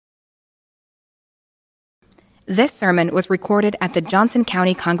This sermon was recorded at the Johnson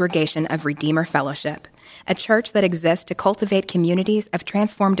County Congregation of Redeemer Fellowship, a church that exists to cultivate communities of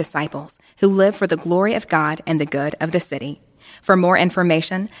transformed disciples who live for the glory of God and the good of the city. For more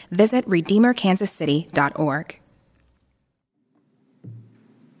information, visit redeemerkansascity.org.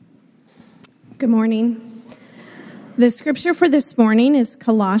 Good morning. The scripture for this morning is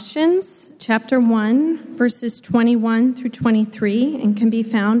Colossians chapter 1, verses 21 through 23, and can be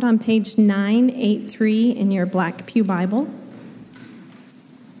found on page 983 in your Black Pew Bible.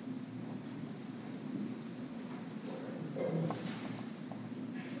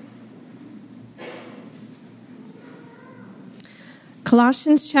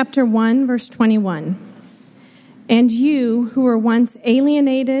 Colossians chapter 1, verse 21. And you who were once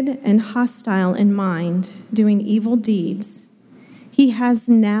alienated and hostile in mind, doing evil deeds, he has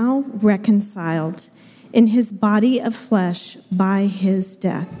now reconciled in his body of flesh by his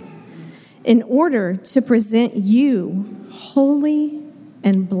death, in order to present you holy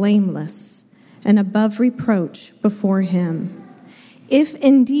and blameless and above reproach before him. If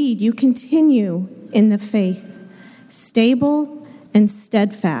indeed you continue in the faith, stable and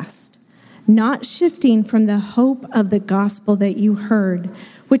steadfast, not shifting from the hope of the gospel that you heard,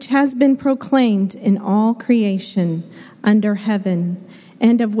 which has been proclaimed in all creation under heaven,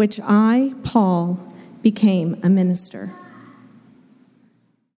 and of which I, Paul, became a minister.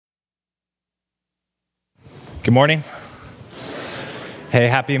 Good morning. Hey,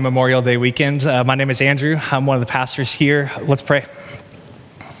 happy Memorial Day weekend. My name is Andrew. I'm one of the pastors here. Let's pray.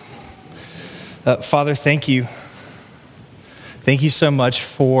 Father, thank you. Thank you so much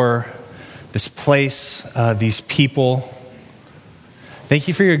for this place, these people. Thank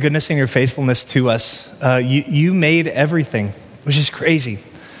you for your goodness and your faithfulness to us. You made everything, which is crazy.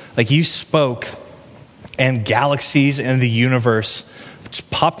 Like you spoke and galaxies and the universe just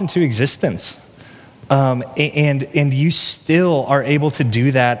popped into existence. And you still are able to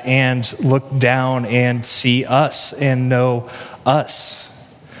do that and look down and see us and know us.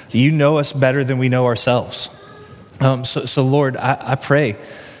 You know us better than we know ourselves. So Lord, I pray,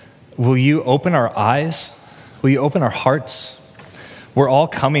 will you open our eyes? Will you open our hearts? We're all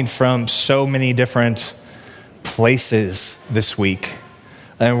coming from so many different places this week,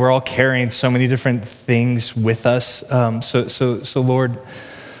 and we're all carrying so many different things with us. So Lord,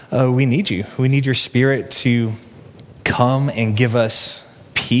 we need you. We need your Spirit to come and give us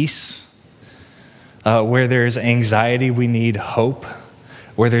peace. Where there's anxiety, we need hope.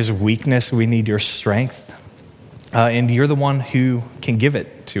 Where there's weakness, we need your strength. And you're the one who can give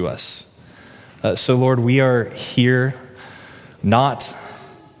it to us. So Lord, we are here not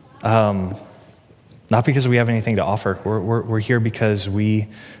because we have anything to offer. We're here because we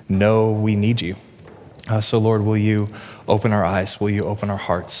know we need you. So Lord, will you open our eyes? Will you open our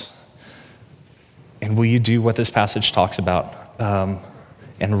hearts? And will you do what this passage talks about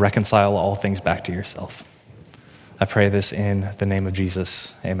and reconcile all things back to yourself? I pray this in the name of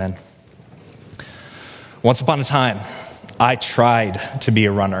Jesus. Amen. Once upon a time, I tried to be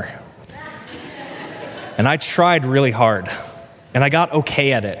a runner. And I tried really hard. And I got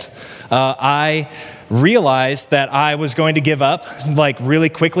okay at it. I realized that I was going to give up like really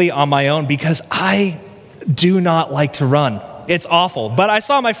quickly on my own because I do not like to run. It's awful. But I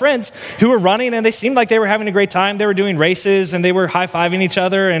saw my friends who were running and they seemed like they were having a great time. They were doing races and they were high-fiving each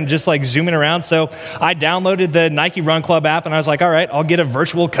other and just like zooming around. So I downloaded the Nike Run Club app and I was like, all right, I'll get a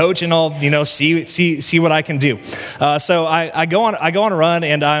virtual coach and I'll, see what I can do. So I go on a run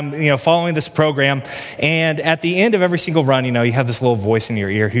and I'm, following this program. And at the end of every single run, you have this little voice in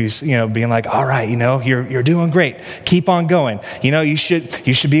your ear who's, being like, all right, you're doing great. Keep on going. You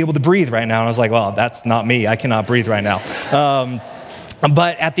should be able to breathe right now. And I was like, well, that's not me. I cannot breathe right now.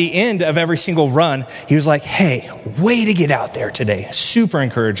 But at the end of every single run, he was like, hey, way to get out there today. Super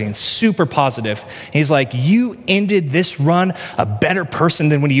encouraging, super positive. And he's like, you ended this run a better person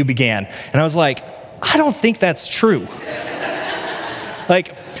than when you began. And I was like, I don't think that's true.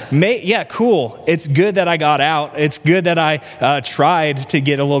 Yeah, cool. It's good that I got out. It's good that I tried to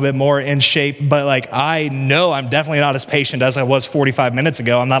get a little bit more in shape. But I know I'm definitely not as patient as I was 45 minutes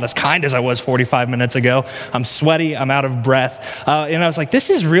ago. I'm not as kind as I was 45 minutes ago. I'm sweaty. I'm out of breath. And I was like, this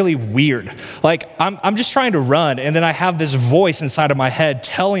is really weird. I'm just trying to run. And then I have this voice inside of my head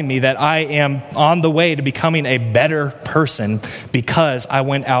telling me that I am on the way to becoming a better person because I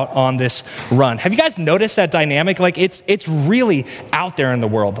went out on this run. Have you guys noticed that dynamic? It's really out there. there in the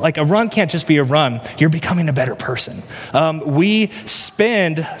world. Like a run can't just be a run. You're becoming a better person. We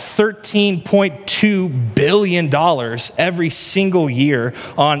spend $13.2 billion every single year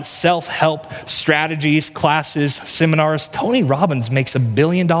on self-help strategies, classes, seminars. Tony Robbins makes $1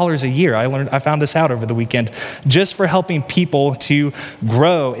 billion a year. I found this out over the weekend just for helping people to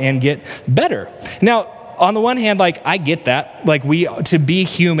grow and get better. Now, on the one hand, like, I get that. Like, to be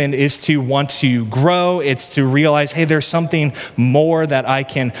human is to want to grow. It's to realize, hey, there's something more that I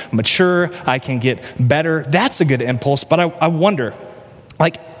can mature, I can get better. That's a good impulse. But I wonder,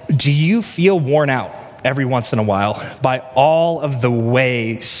 like, do you feel worn out every once in a while by all of the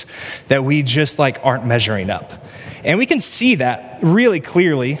ways that we just, like, aren't measuring up? And we can see that really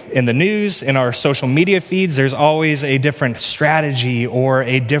clearly in the news, in our social media feeds. There's always a different strategy or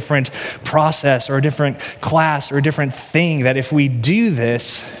a different process or a different class or a different thing that if we do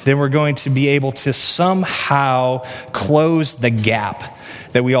this, then we're going to be able to somehow close the gap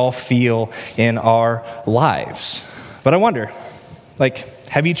that we all feel in our lives. But I wonder, like,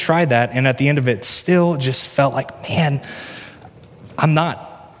 have you tried that and at the end of it still just felt like, man, I'm not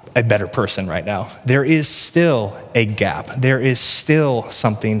a better person right now? There is still a gap. There is still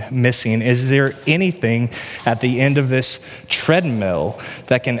something missing. Is there anything at the end of this treadmill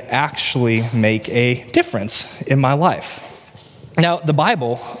that can actually make a difference in my life? Now, the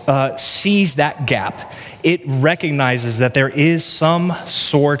Bible sees that gap. It recognizes that there is some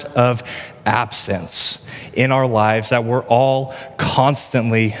sort of absence in our lives that we're all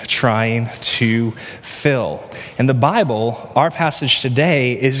constantly trying to fill. And the Bible, our passage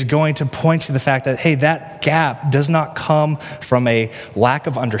today, is going to point to the fact that, hey, that gap does not come from a lack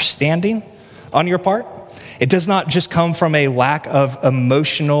of understanding on your part. It does not just come from a lack of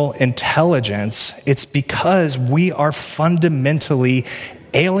emotional intelligence. It's because we are fundamentally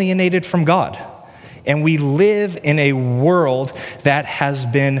alienated from God. And we live in a world that has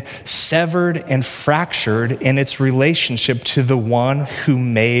been severed and fractured in its relationship to the one who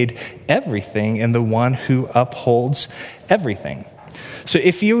made everything and the one who upholds everything. So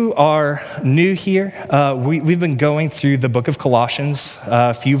if you are new here, we've been going through the book of Colossians,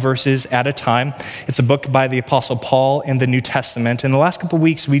 a few verses at a time. It's a book by the Apostle Paul in the New Testament. In the last couple of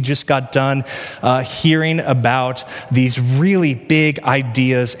weeks, we just got done hearing about these really big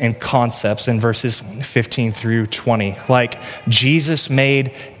ideas and concepts in verses 15 through 20. Like, Jesus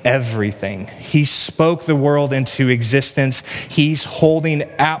made everything. He spoke the world into existence. He's holding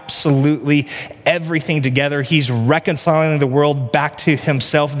absolutely everything together. He's reconciling the world back to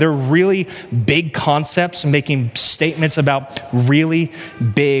himself. They're really big concepts, making statements about really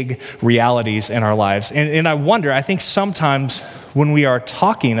big realities in our lives. And I wonder, I think sometimes when we are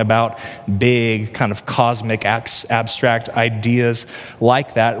talking about big kind of cosmic abstract ideas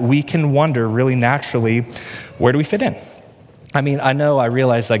like that, we can wonder really naturally, where do we fit in? I mean, I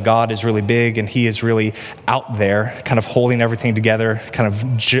realize that God is really big and he is really out there, kind of holding everything together, kind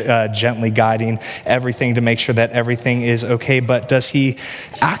of gently guiding everything to make sure that everything is okay. But does he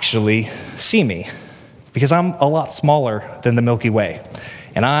actually see me? Because I'm a lot smaller than the Milky Way.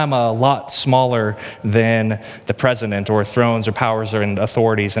 And I'm a lot smaller than the president or thrones or powers and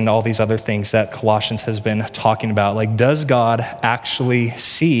authorities and all these other things that Colossians has been talking about. Like, does God actually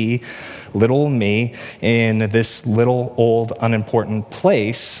see little me in this little old unimportant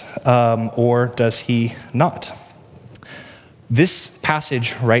place, or does he not? This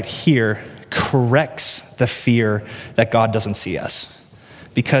passage right here corrects the fear that God doesn't see us.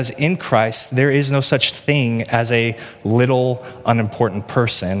 Because in Christ, there is no such thing as a little unimportant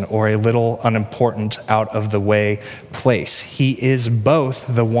person or a little unimportant out of the way place. He is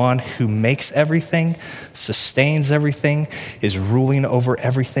both the one who makes everything, sustains everything, is ruling over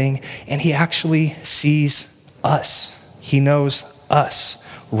everything, and he actually sees us. He knows us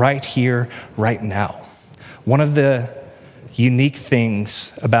right here, right now. One of the unique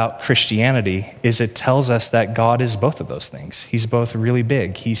things about Christianity is it tells us that God is both of those things. He's both really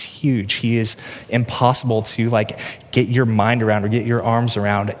big. He's huge. He is impossible to get your mind around or get your arms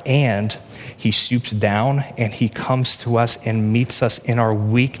around. And he stoops down and he comes to us and meets us in our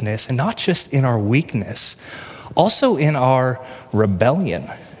weakness. And not just in our weakness, also in our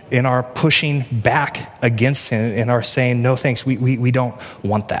rebellion, in our pushing back against him, in our saying, no thanks, we don't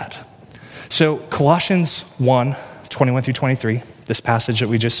want that. So Colossians 1:21 through 23, this passage that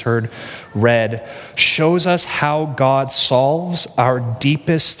we just heard read, shows us how God solves our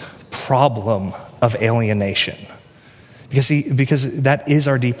deepest problem of alienation. Because that is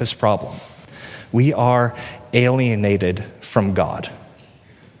our deepest problem. We are alienated from God.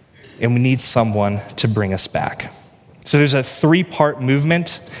 And we need someone to bring us back. So there's a three-part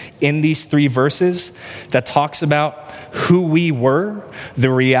movement in these three verses that talks about who we were,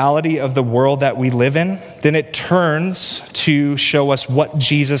 the reality of the world that we live in. Then it turns to show us what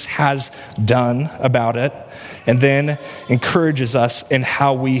Jesus has done about it, and then encourages us in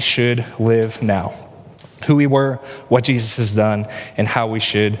how we should live now. Who we were, what Jesus has done, and how we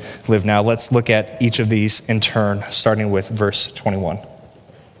should live now. Let's look at each of these in turn, starting with verse 21.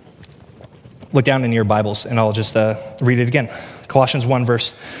 Look down in your Bibles, and I'll just read it again. Colossians 1,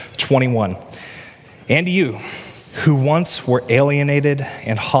 verse 21. And you, who once were alienated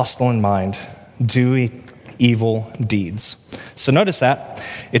and hostile in mind, do evil deeds. So notice that.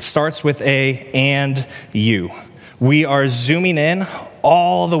 It starts with and you. We are zooming in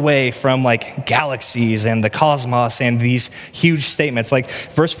all the way from like galaxies and the cosmos and these huge statements. Like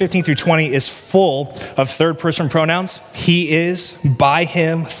verse 15 through 20 is full of third person pronouns. He is, by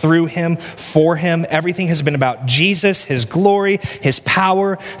him, through him, for him. Everything has been about Jesus, his glory, his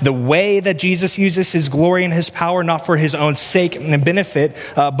power, the way that Jesus uses his glory and his power, not for his own sake and benefit,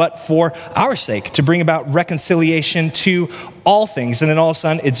 but for our sake, to bring about reconciliation to all things. And then all of a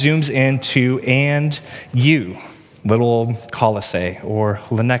sudden it zooms into and you. Little Colossae or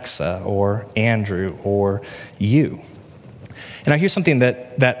Lenexa or Andrew or you. And now here's something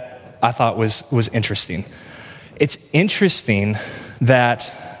that I thought was interesting. It's interesting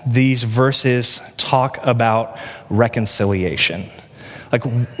that these verses talk about reconciliation. Like,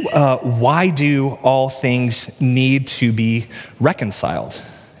 why do all things need to be reconciled?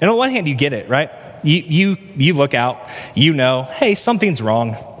 And on one hand, you get it, right? You look out, you know, hey, something's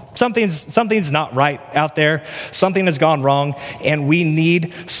wrong. Something's not right out there. Something has gone wrong, and we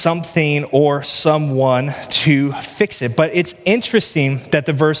need something or someone to fix it. But it's interesting that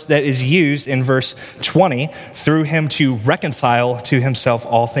the verse that is used in verse 20, through him to reconcile to himself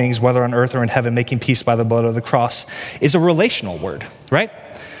all things, whether on earth or in heaven, making peace by the blood of the cross, is a relational word, right?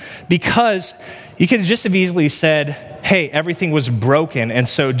 Because you could just have easily said, hey, everything was broken, and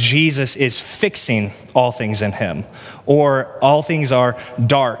so Jesus is fixing all things in him. Or all things are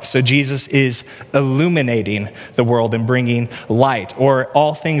dark, so Jesus is illuminating the world and bringing light. Or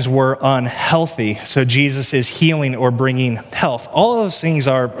all things were unhealthy, so Jesus is healing or bringing health. All of those things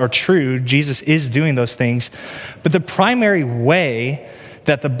are true. Jesus is doing those things. But the primary way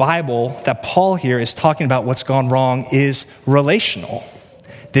that the Bible, that Paul here is talking about what's gone wrong, is relational.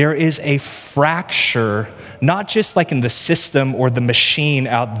 There is a fracture, not just like in the system or the machine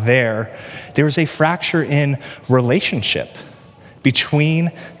out there. There is a fracture in relationship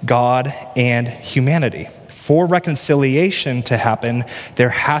between God and humanity. For reconciliation to happen, there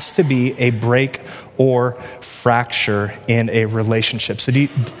has to be a break or fracture in a relationship. So do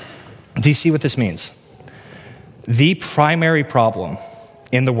you see what this means? The primary problem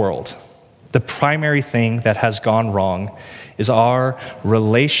in the world, the primary thing that has gone wrong, is our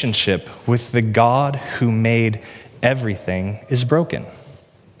relationship with the God who made everything is broken.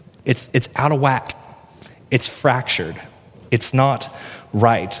 It's out of whack. It's fractured. It's not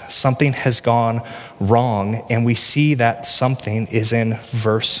right. Something has gone wrong, and we see that something is in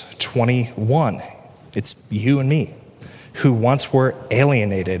verse 21. It's you and me, who once were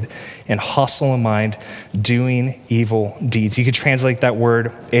alienated and hostile in mind, doing evil deeds. You could translate that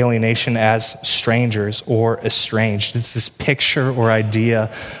word alienation as strangers or estranged. It's this picture or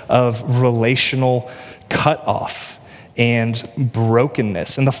idea of relational cutoff and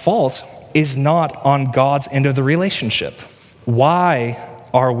brokenness. And the fault is not on God's end of the relationship. Why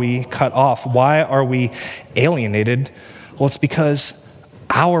are we cut off? Why are we alienated? Well, it's because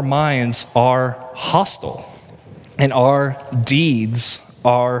our minds are hostile. And our deeds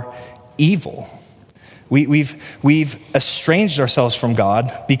are evil. We've estranged ourselves from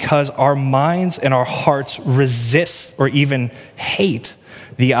God because our minds and our hearts resist or even hate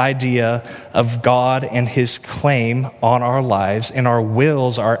the idea of God and his claim on our lives, and our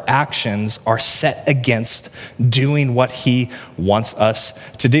wills, our actions are set against doing what he wants us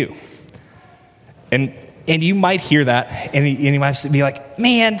to do. And you might hear that, and you might be like,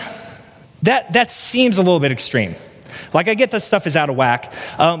 man, that seems a little bit extreme. Like, I get that stuff is out of whack,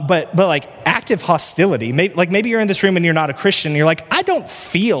 but like active hostility, maybe you're in this room and you're not a Christian, and you're like, I don't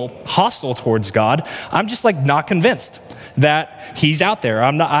feel hostile towards God. I'm just like not convinced that he's out there.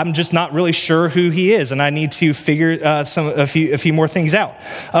 I'm just not really sure who he is, and I need to figure a few more things out.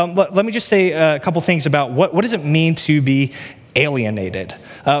 Let me just say a couple things about what does it mean to be alienated,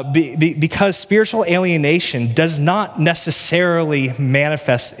 because spiritual alienation does not necessarily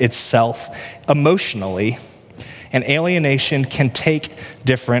manifest itself emotionally, and alienation can take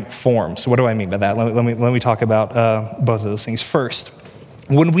different forms. So what do I mean by that? Let me talk about both of those things. First,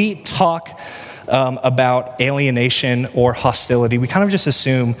 When we talk about alienation or hostility, we kind of just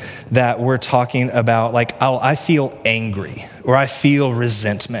assume that we're talking about like, oh, I feel angry, or I feel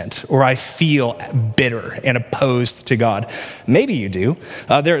resentment, or I feel bitter and opposed to God. Maybe you do.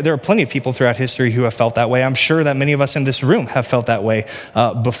 There are plenty of people throughout history who have felt that way. I'm sure that many of us in this room have felt that way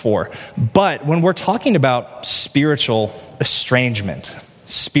before. But when we're talking about spiritual estrangement,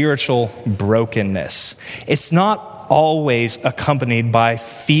 spiritual brokenness, it's not always accompanied by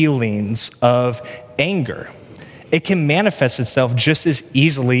feelings of anger. It can manifest itself just as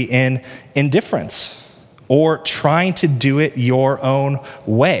easily in indifference or trying to do it your own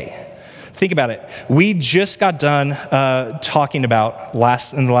way. Think about it. We just got done talking about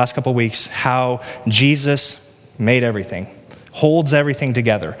in the last couple of weeks how Jesus made everything, holds everything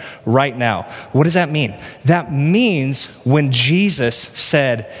together right now. What does that mean? That means when Jesus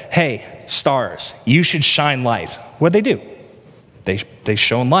said, hey, stars, you should shine light. What'd they do? They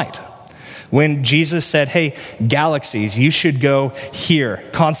shone light. When Jesus said, hey, galaxies, you should go here.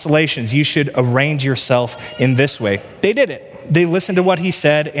 Constellations, you should arrange yourself in this way. They did it. They listened to what he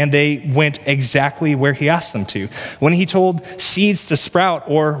said, and they went exactly where he asked them to. When he told seeds to sprout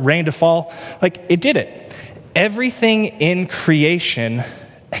or rain to fall, like, it did it. Everything in creation,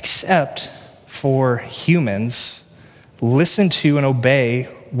 except for humans, listen to and obey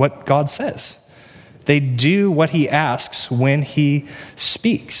what God says. They do what he asks when he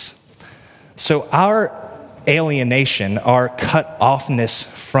speaks. So our alienation, our cut-offness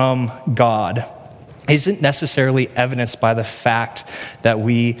from God, isn't necessarily evidenced by the fact that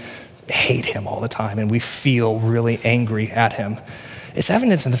we hate him all the time and we feel really angry at him. It's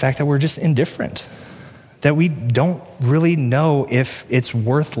evidence in the fact that we're just indifferent, that we don't really know if it's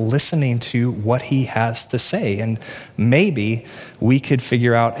worth listening to what he has to say. And maybe we could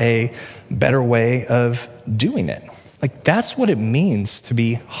figure out a better way of doing it. Like, that's what it means to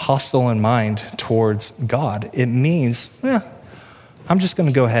be hostile in mind towards God. It means, I'm just going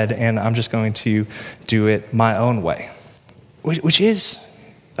to go ahead and I'm just going to do it my own way, which is,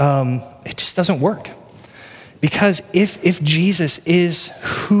 it just doesn't work. Because if Jesus is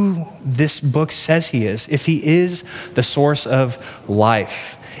who this book says he is, if he is the source of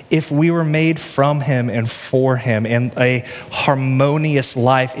life, if we were made from him and for him, and a harmonious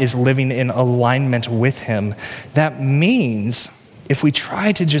life is living in alignment with him, that means if we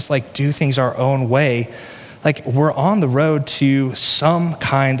try to just like do things our own way, like we're on the road to some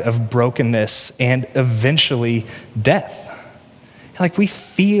kind of brokenness and eventually death. Like we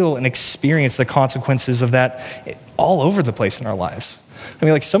feel and experience the consequences of that all over the place in our lives. I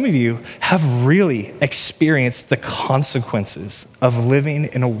mean, like some of you have really experienced the consequences of living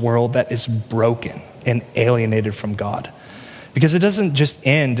in a world that is broken and alienated from God. Because it doesn't just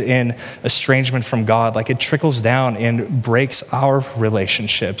end in estrangement from God, like it trickles down and breaks our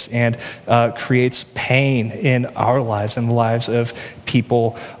relationships and creates pain in our lives and the lives of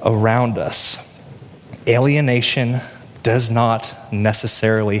people around us. Alienation does not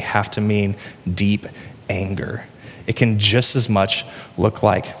necessarily have to mean deep anger. It can just as much look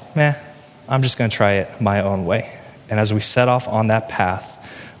like, I'm just going to try it my own way. And as we set off on that path,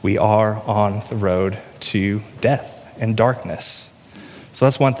 we are on the road to death and darkness. So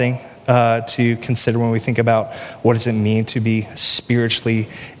that's one thing to consider when we think about what does it mean to be spiritually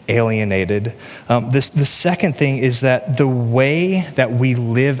alienated. The second thing is that the way that we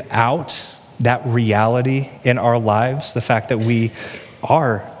live out that reality in our lives, the fact that we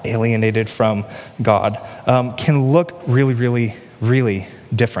are alienated from God, can look really, really, really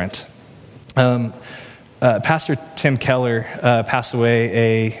different. Pastor Tim Keller passed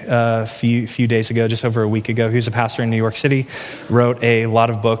away a few days ago, just over a week ago. He was a pastor in New York City, wrote a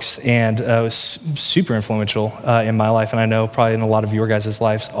lot of books, and was super influential in my life, and I know probably in a lot of your guys'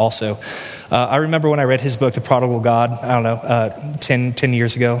 lives also. I remember when I read his book, The Prodigal God, 10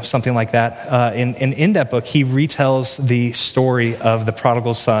 years ago, something like that. And in that book, he retells the story of the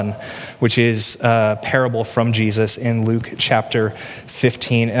prodigal son, which is a parable from Jesus in Luke chapter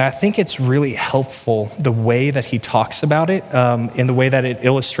 15. And I think it's really helpful, the way that he talks about it, in the way that it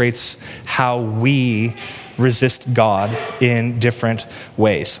illustrates how we resist God in different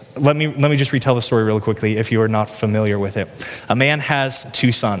ways. Let me just retell the story really quickly if you are not familiar with it. A man has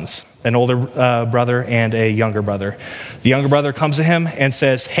two sons. an older brother and a younger brother. The younger brother comes to him and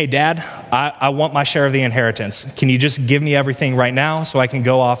says, hey, Dad, I want my share of the inheritance. Can you just give me everything right now so I can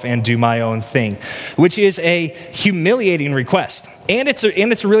go off and do my own thing? Which is a humiliating request. And it's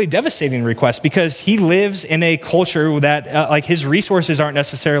a really devastating request because he lives in a culture that his resources aren't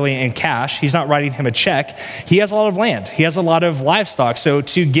necessarily in cash. He's not writing him a check. He has a lot of land. He has a lot of livestock. So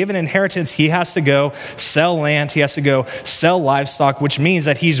to give an inheritance, he has to go sell land. He has to go sell livestock, which means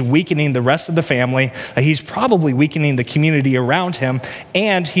that he's weakening the rest of the family. He's probably weakening the community around him.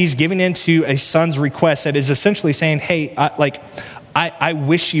 And he's giving into a son's request that is essentially saying, hey, I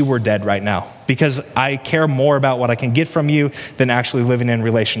wish you were dead right now because I care more about what I can get from you than actually living in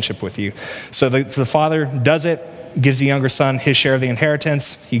relationship with you. So the father does it, gives the younger son his share of the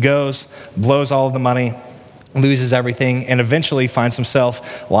inheritance. He goes, blows all of the money, loses everything, and eventually finds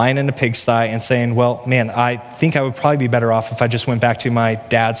himself lying in a pigsty and saying, well, man, I think I would probably be better off if I just went back to my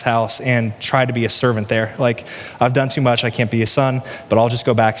dad's house and tried to be a servant there. Like, I've done too much, I can't be a son, but I'll just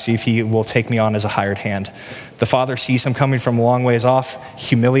go back, see if he will take me on as a hired hand. The father sees him coming from a long ways off,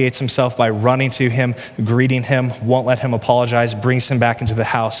 humiliates himself by running to him, greeting him, won't let him apologize, brings him back into the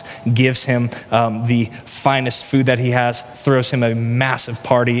house, gives him the finest food that he has, throws him a massive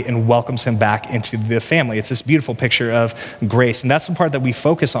party, and welcomes him back into the family. It's this beautiful picture of grace. And that's the part that we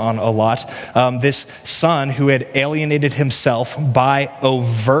focus on a lot. This son who had alienated himself by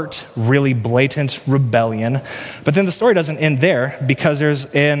overt, really blatant rebellion. But then the story doesn't end there because there's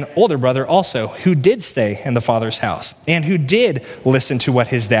an older brother also who did stay in the father's house and who did listen to what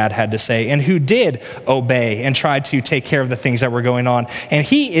his dad had to say and who did obey and tried to take care of the things that were going on. And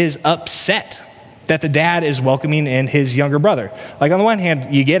he is upset that the dad is welcoming in his younger brother. Like, on the one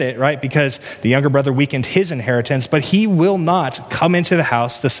hand, you get it, right? Because the younger brother weakened his inheritance, but he will not come into the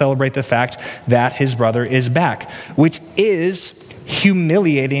house to celebrate the fact that his brother is back, which is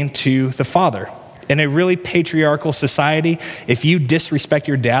humiliating to the father. In a really patriarchal society, if you disrespect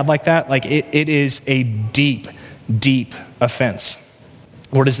your dad like that, like it is a deep, deep offense.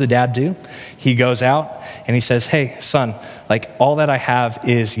 What does the dad do? He goes out and he says, hey, son, like, all that I have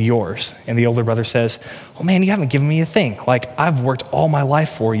is yours. And the older brother says, oh man, you haven't given me a thing. Like, I've worked all my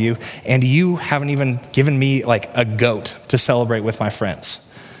life for you and you haven't even given me like a goat to celebrate with my friends.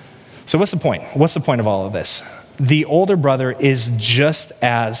 So what's the point? What's the point of all of this? The older brother is just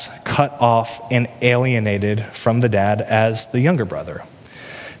as cut off and alienated from the dad as the younger brother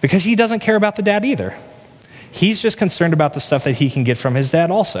because he doesn't care about the dad either. He's just concerned about the stuff that he can get from his dad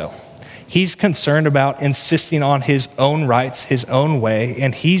also. He's concerned about insisting on his own rights, his own way,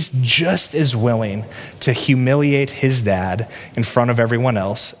 and he's just as willing to humiliate his dad in front of everyone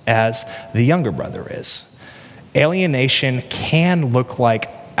else as the younger brother is. Alienation can look like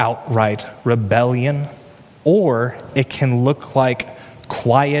outright rebellion, or it can look like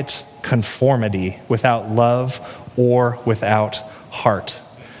quiet conformity without love or without heart.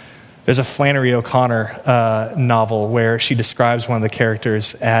 There's a Flannery O'Connor novel where she describes one of the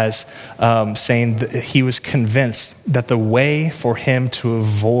characters as saying that he was convinced that the way for him to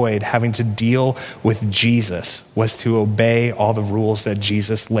avoid having to deal with Jesus was to obey all the rules that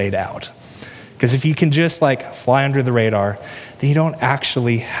Jesus laid out. Because if you can just like fly under the radar, then you don't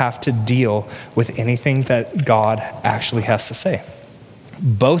actually have to deal with anything that God actually has to say.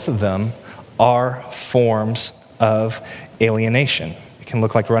 Both of them are forms of alienation. It can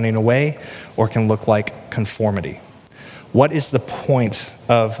look like running away or it can look like conformity. What is the point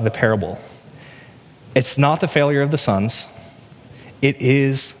of the parable? It's not the failure of the sons. It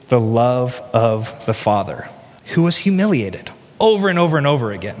is the love of the father who was humiliated over and over and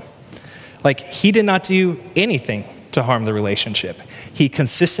over again. Like, he did not do anything to harm the relationship. He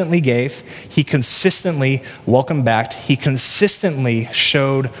consistently gave. He consistently welcomed back. He consistently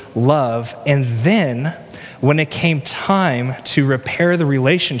showed love. And then, when it came time to repair the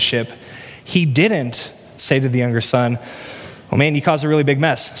relationship, he didn't say to the younger son, "Oh man, you caused a really big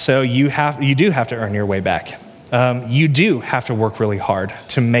mess, so you do have to earn your way back. You do have to work really hard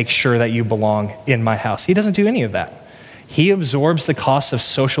to make sure that you belong in my house." He doesn't do any of that. He absorbs the cost of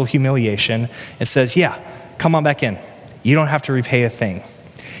social humiliation and says, yeah, come on back in. You don't have to repay a thing.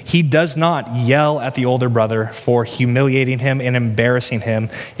 He does not yell at the older brother for humiliating him and embarrassing him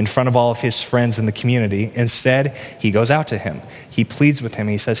in front of all of his friends in the community. Instead, he goes out to him. He pleads with him.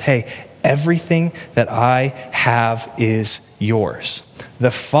 He says, hey, everything that I have is yours.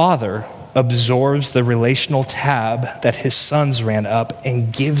 The father absorbs the relational tab that his sons ran up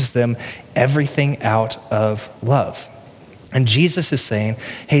and gives them everything out of love. And Jesus is saying,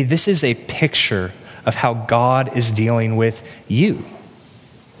 hey, this is a picture of how God is dealing with you,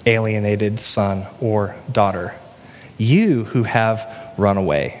 alienated son or daughter. You who have run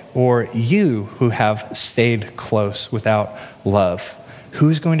away, or you who have stayed close without love.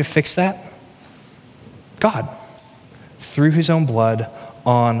 Who's going to fix that? God, through his own blood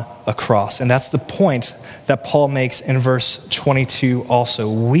on a cross. And that's the point that Paul makes in verse 22 also.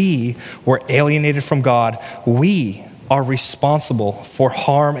 We were alienated from God. We are responsible for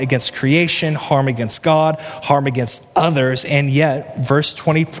harm against creation, harm against God, harm against others. And yet, verse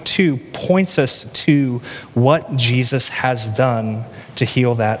 22 points us to what Jesus has done to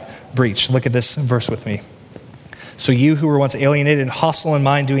heal that breach. Look at this verse with me. So you who were once alienated and hostile in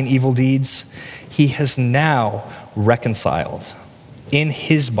mind, doing evil deeds, he has now reconciled in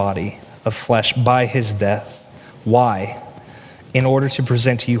his body of flesh by his death. Why? In order to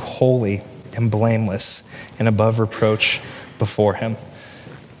present you holy and blameless and above reproach before him.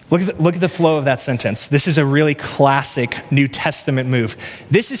 Look at the flow of that sentence. This is a really classic New Testament move.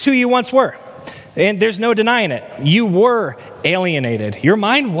 This is who you once were. And there's no denying it. You were alienated. Your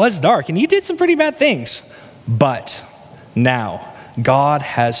mind was dark and you did some pretty bad things. But now God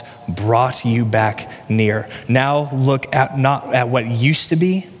has brought you back near. Now look at not at what used to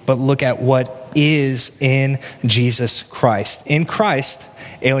be, but look at what is in Jesus Christ. In Christ,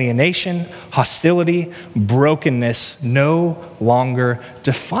 alienation, hostility, brokenness no longer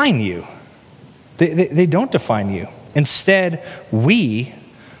define you. They don't define you. Instead, we,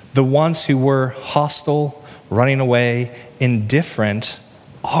 the ones who were hostile, running away, indifferent,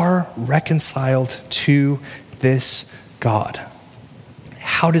 are reconciled to this God.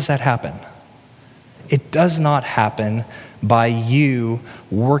 How does that happen? It does not happen by you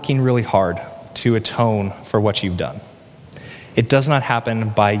working really hard to atone for what you've done. It does not happen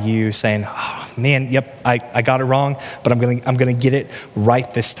by you saying, oh, man, yep, I got it wrong, but I'm gonna get it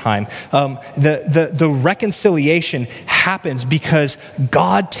right this time. The reconciliation happens because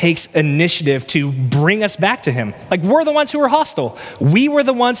God takes initiative to bring us back to him. Like, we're the ones who were hostile. We were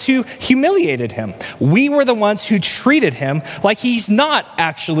the ones who humiliated him. We were the ones who treated him like he's not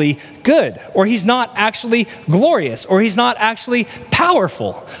actually good, or he's not actually glorious, or he's not actually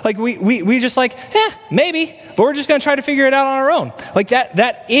powerful. Like we just like, maybe, but we're just gonna try to figure it out on our own. Like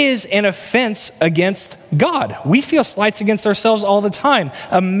that is an offense against God. We feel slights against ourselves all the time.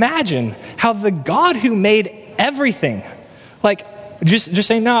 Imagine how the God who made everything, like just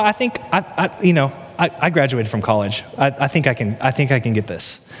saying, no, I think I graduated from college. I think I can get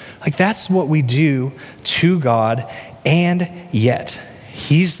this. Like, that's what we do to God, and yet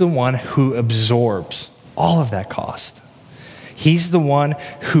he's the one who absorbs all of that cost. He's the one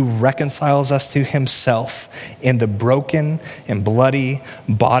who reconciles us to himself in the broken and bloody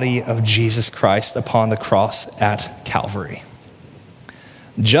body of Jesus Christ upon the cross at Calvary.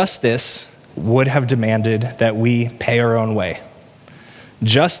 Justice would have demanded that we pay our own way.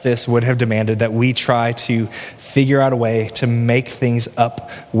 Justice would have demanded that we try to figure out a way to make things up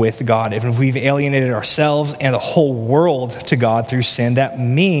with God. If we've alienated ourselves and the whole world to God through sin, that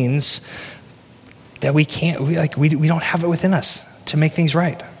means that we don't have it within us to make things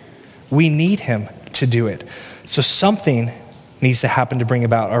right. We need him to do it. So something needs to happen to bring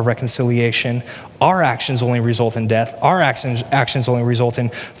about our reconciliation. Our actions only result in death. Our actions only result in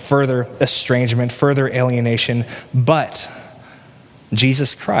further estrangement, further alienation. But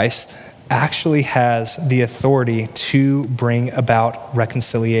Jesus Christ actually has the authority to bring about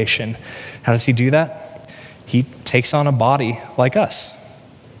reconciliation. How does he do that? He takes on a body like us.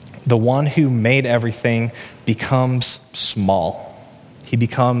 The one who made everything becomes small. He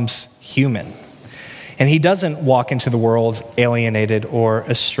becomes human. And he doesn't walk into the world alienated or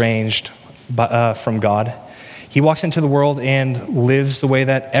estranged from God. He walks into the world and lives the way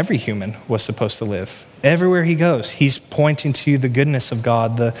that every human was supposed to live. Everywhere he goes, he's pointing to the goodness of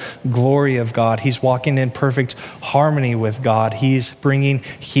God, the glory of God. He's walking in perfect harmony with God. He's bringing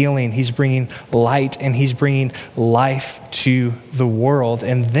healing. He's bringing light, and he's bringing life to the world.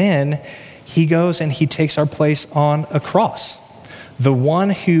 And then he goes and he takes our place on a cross. The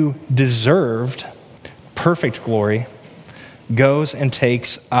one who deserved perfect glory goes and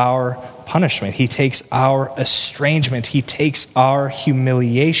takes our punishment. He takes our estrangement. He takes our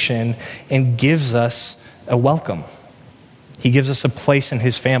humiliation and gives us a welcome. He gives us a place in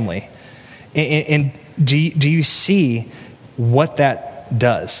his family. And do you see what that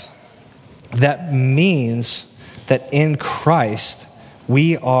does? That means that in Christ,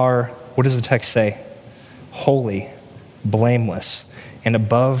 we are, what does the text say? Holy, blameless, and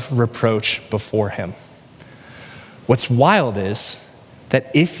above reproach before him. What's wild is that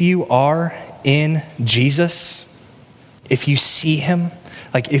if you are in Jesus, if you see him,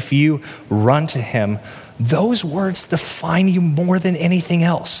 like if you run to him, those words define you more than anything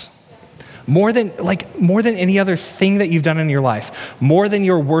else. more than any other thing that you've done in your life, more than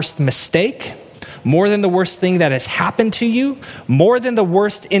your worst mistake, more than the worst thing that has happened to you, more than the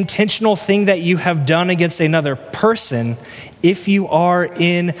worst intentional thing that you have done against another person. If you are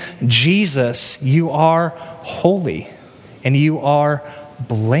in Jesus, you are holy and you are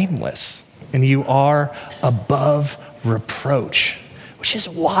blameless and you are above reproach, which is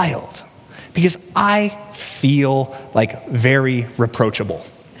wild because I feel like very reproachable.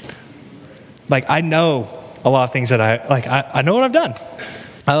 Like I know a lot of things that I know what I've done.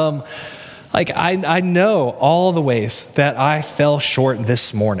 I know all the ways that I fell short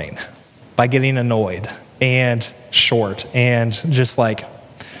this morning by getting annoyed and short and just like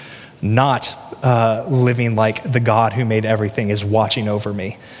not living like the God who made everything is watching over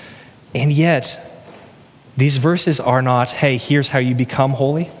me. And yet, these verses are not, hey, here's how you become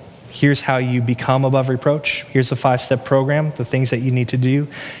holy. Here's how you become above reproach. Here's a 5-step program, the things that you need to do.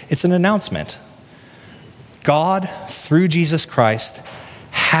 It's an announcement. God, through Jesus Christ,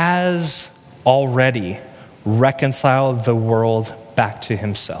 has already reconciled the world back to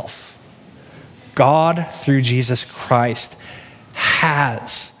himself. God, through Jesus Christ,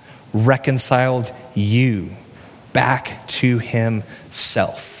 has reconciled you back to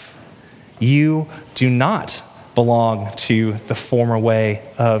himself. You do not belong to the former way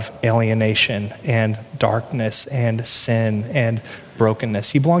of alienation and darkness and sin and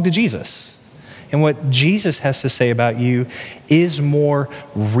brokenness. You belong to Jesus. And what Jesus has to say about you is more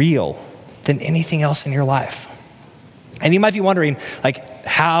real than anything else in your life. And you might be wondering, like,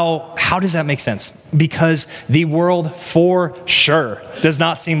 how does that make sense? Because the world for sure does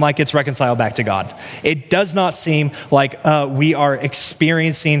not seem like it's reconciled back to God. It does not seem like we are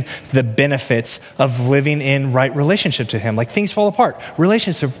experiencing the benefits of living in right relationship to him. Like things fall apart,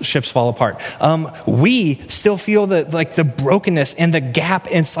 relationships fall apart. We still feel the brokenness and the gap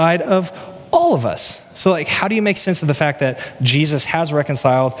inside of all of us. So like, how do you make sense of the fact that Jesus has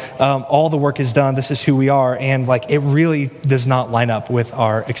reconciled, all the work is done, this is who we are, and like it really does not line up with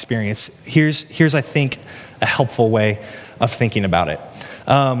our experience? Here's I think, a helpful way of thinking about it.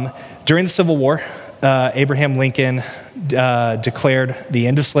 During the Civil War, Abraham Lincoln declared the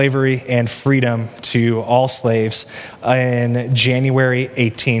end of slavery and freedom to all slaves in January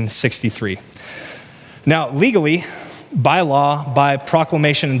 1863. Now, legally, by law, by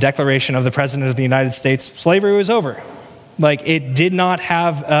proclamation and declaration of the President of the United States, slavery was over. Like it did not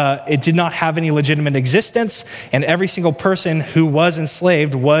have any legitimate existence, and every single person who was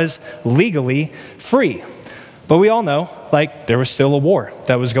enslaved was legally free. But we all know, like, there was still a war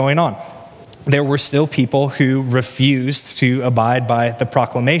that was going on. There were still people who refused to abide by the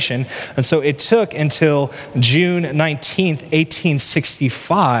proclamation. And so it took until June 19th,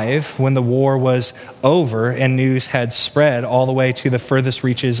 1865, when the war was over and news had spread all the way to the furthest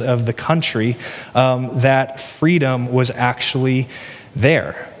reaches of the country, that freedom was actually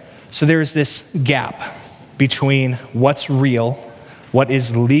there. So there's this gap between what's real, what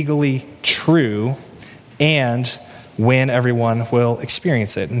is legally true, and when everyone will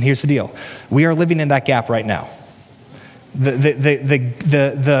experience it. And here's the deal. We are living in that gap right now.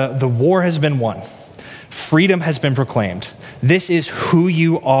 The war has been won. Freedom has been proclaimed. This is who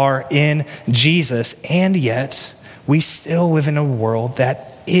you are in Jesus. And yet, we still live in a world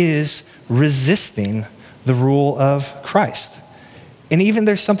that is resisting the rule of Christ. And even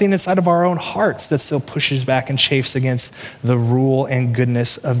there's something inside of our own hearts that still pushes back and chafes against the rule and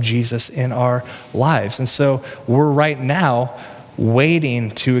goodness of Jesus in our lives. And so we're right now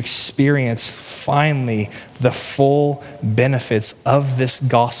waiting to experience finally the full benefits of this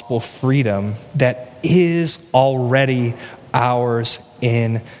gospel freedom that is already ours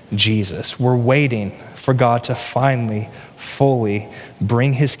in Jesus. We're waiting for God to finally, fully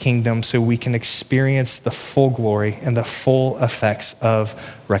bring his kingdom so we can experience the full glory and the full effects of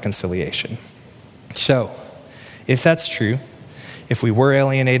reconciliation. So, if that's true, if we were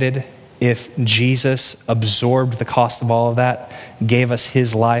alienated, if Jesus absorbed the cost of all of that, gave us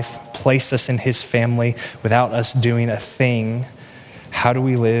his life, placed us in his family without us doing a thing, how do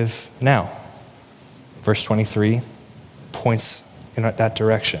we live now? Verse 23 points in that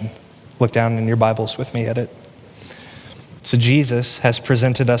direction. Look down in your Bibles with me at it. So Jesus has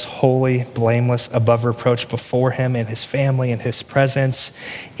presented us holy, blameless, above reproach before him and his family and his presence,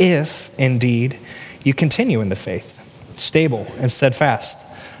 if indeed you continue in the faith, stable and steadfast,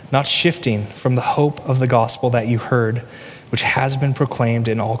 not shifting from the hope of the gospel that you heard, which has been proclaimed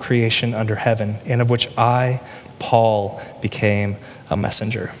in all creation under heaven, and of which I, Paul, became a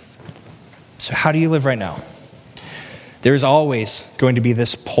messenger. So how do you live right now? There's always going to be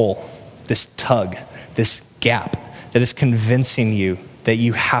this pull, this tug, this gap that is convincing you that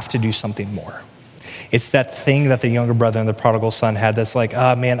you have to do something more. It's that thing that the younger brother and the prodigal son had that's like,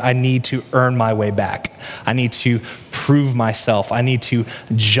 man, I need to earn my way back. I need to prove myself. I need to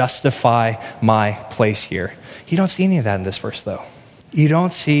justify my place here. You don't see any of that in this verse, though. You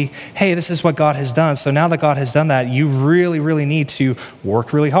don't see, hey, this is what God has done. So now that God has done that, you really, really need to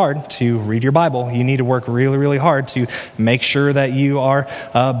work really hard to read your Bible. You need to work really, really hard to make sure that you are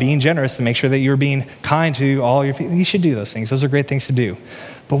being generous, to make sure that you're being kind to all your people. You should do those things. Those are great things to do.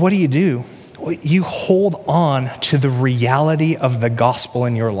 But what do? You hold on to the reality of the gospel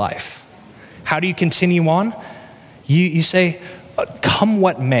in your life. How do you continue on? You say, come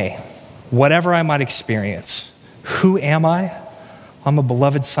what may, whatever I might experience, who am I? I'm a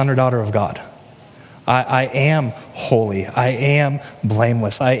beloved son or daughter of God. I am holy. I am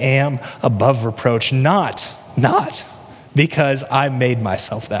blameless. I am above reproach, not because I made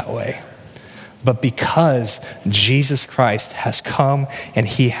myself that way, but because Jesus Christ has come and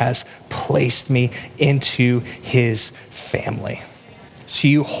he has placed me into his family. So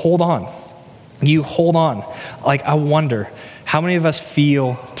you hold on. You hold on. Like, I wonder, how many of us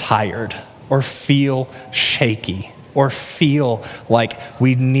feel tired or feel shaky or feel like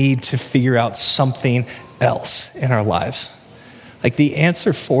we need to figure out something else in our lives? Like, the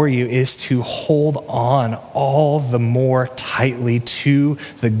answer for you is to hold on all the more tightly to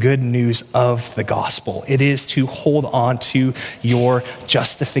the good news of the gospel. It is to hold on to your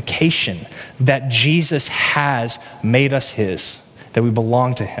justification, that Jesus has made us his, that we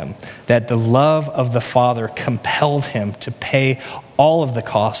belong to him, that the love of the Father compelled him to pay all of the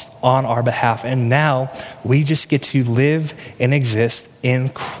cost on our behalf. And now we just get to live and exist in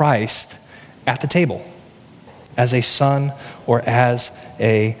Christ at the table as a son or as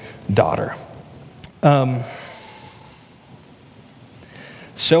a daughter.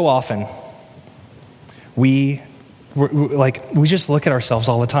 So often we just look at ourselves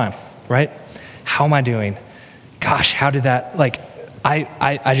all the time, right? How am I doing? Gosh, how did that,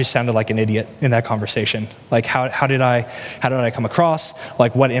 I just sounded like an idiot in that conversation. Like, how did I come across?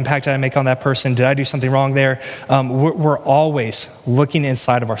 Like, what impact did I make on that person? Did I do something wrong there? We're always looking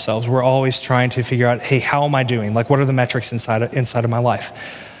inside of ourselves. We're always trying to figure out, hey, how am I doing? Like, what are the metrics inside of my life?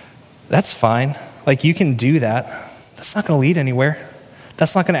 That's fine. Like, you can do that. That's not going to lead anywhere.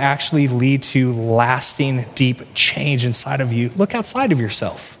 That's not going to actually lead to lasting, deep change inside of you. Look outside of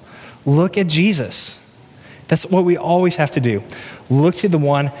yourself. Look at Jesus. That's what we always have to do. Look to the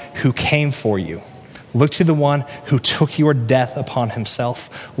one who came for you. Look to the one who took your death upon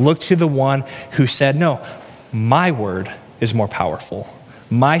himself. Look to the one who said, no, my word is more powerful.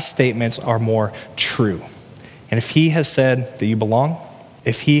 My statements are more true. And if he has said that you belong,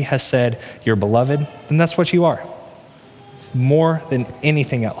 if he has said you're beloved, then that's what you are. More than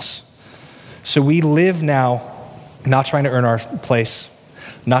anything else. So we live now not trying to earn our place,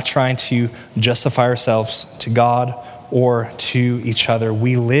 not trying to justify ourselves to God or to each other.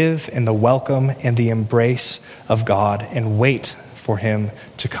 We live in the welcome and the embrace of God and wait for him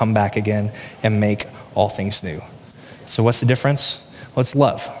to come back again and make all things new. So what's the difference? Well, it's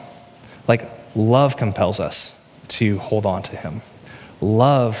love. Like, love compels us to hold on to him.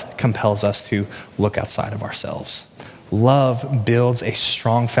 Love compels us to look outside of ourselves. Love builds a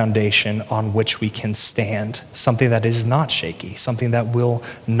strong foundation on which we can stand, something that is not shaky, something that will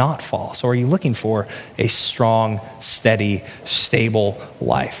not fall. So are you looking for a strong, steady, stable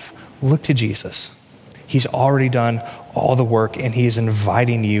life? Look to Jesus. He's already done all the work, and he is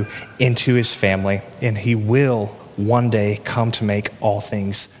inviting you into his family, and he will one day come to make all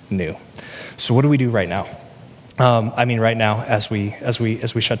things new. So what do we do right now? Right now, as we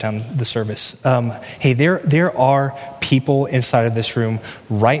shut down the service, hey, there are people inside of this room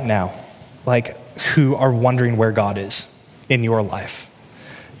right now, like, who are wondering where God is in your life.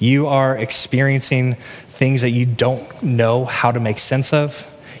 You are experiencing things that you don't know how to make sense of.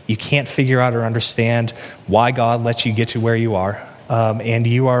 You can't figure out or understand why God lets you get to where you are, and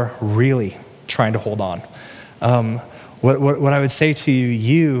you are really trying to hold on. What I would say to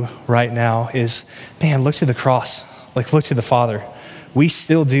you right now is, man, look to the cross. Like, look to the Father. We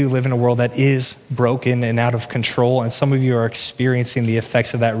still do live in a world that is broken and out of control, and some of you are experiencing the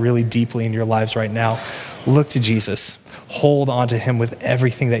effects of that really deeply in your lives right now. Look to Jesus. Hold on to him with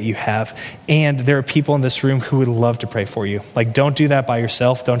everything that you have. And there are people in this room who would love to pray for you. Like, don't do that by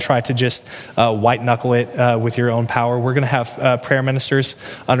yourself. Don't try to just white knuckle it with your own power. We're going to have prayer ministers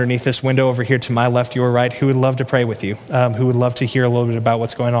underneath this window over here to my left, your right, who would love to pray with you, who would love to hear a little bit about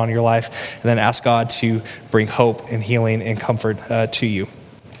what's going on in your life, and then ask God to bring hope and healing and comfort to you.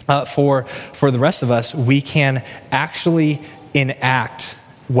 For the rest of us, we can actually enact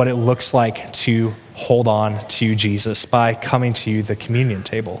what it looks like to hold on to Jesus by coming to the communion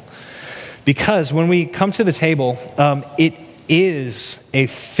table. Because when we come to the table, it is a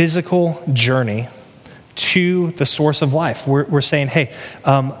physical journey to the source of life. We're saying, hey,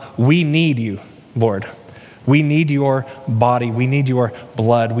 we need you, Lord. We need your body. We need your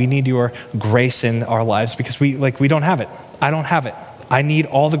blood. We need your grace in our lives because we don't have it. I don't have it. I need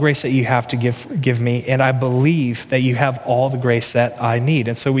all the grace that you have to give me, and I believe that you have all the grace that I need.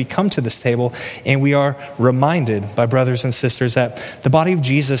 And so we come to this table, and we are reminded by brothers and sisters that the body of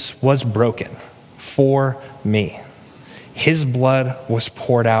Jesus was broken for me. His blood was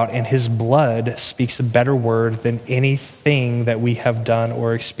poured out, and his blood speaks a better word than anything that we have done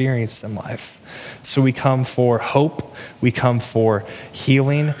or experienced in life. So we come for hope, we come for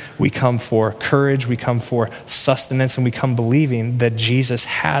healing, we come for courage, we come for sustenance, and we come believing that Jesus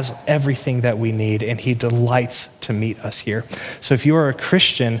has everything that we need, and he delights to meet us here. So if you are a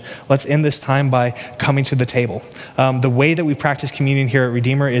Christian, let's end this time by coming to the table. The way that we practice communion here at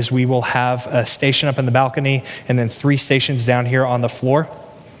Redeemer is we will have a station up in the balcony and then 3 stations down here on the floor.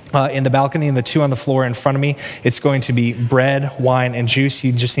 In the balcony and the 2 on the floor in front of me, it's going to be bread, wine, and juice.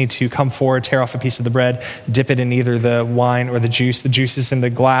 You just need to come forward, tear off a piece of the bread, dip it in either the wine or the juice. The juice is in the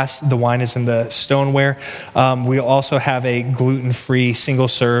glass. The wine is in the stoneware. We'll also have a gluten-free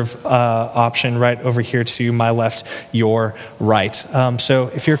single-serve option right over here to my left, your right.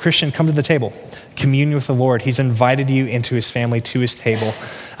 So if you're a Christian, come to the table. Commune with the Lord. He's invited you into his family, to his table.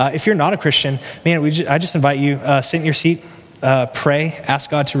 If you're not a Christian, man, I just invite you, sit in your seat, pray,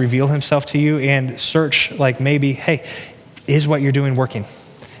 ask God to reveal himself to you, and search, maybe, hey, is what you're doing working?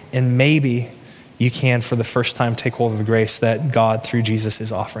 And maybe you can, for the first time, take hold of the grace that God, through Jesus,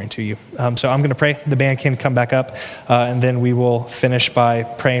 is offering to you. So I'm going to pray. The band can come back up, and then we will finish by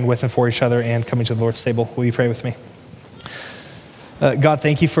praying with and for each other and coming to the Lord's table. Will you pray with me? God,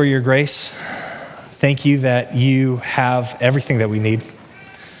 thank you for your grace. Thank you that you have everything that we need.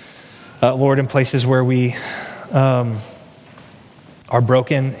 Lord, in places where we are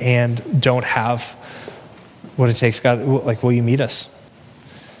broken and don't have what it takes, God, will you meet us?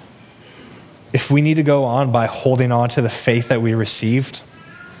 If we need to go on by holding on to the faith that we received,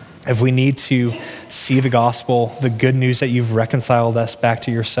 if we need to see the gospel, the good news that you've reconciled us back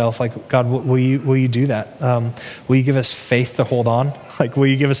to yourself, God, will you do that? Will you give us faith to hold on? Will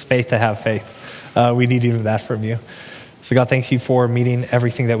you give us faith to have faith? We need even that from you. So God, thanks you for meeting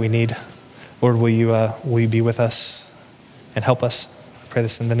everything that we need. Lord, will you be with us and help us? I pray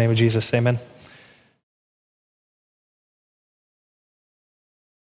this in the name of Jesus. Amen.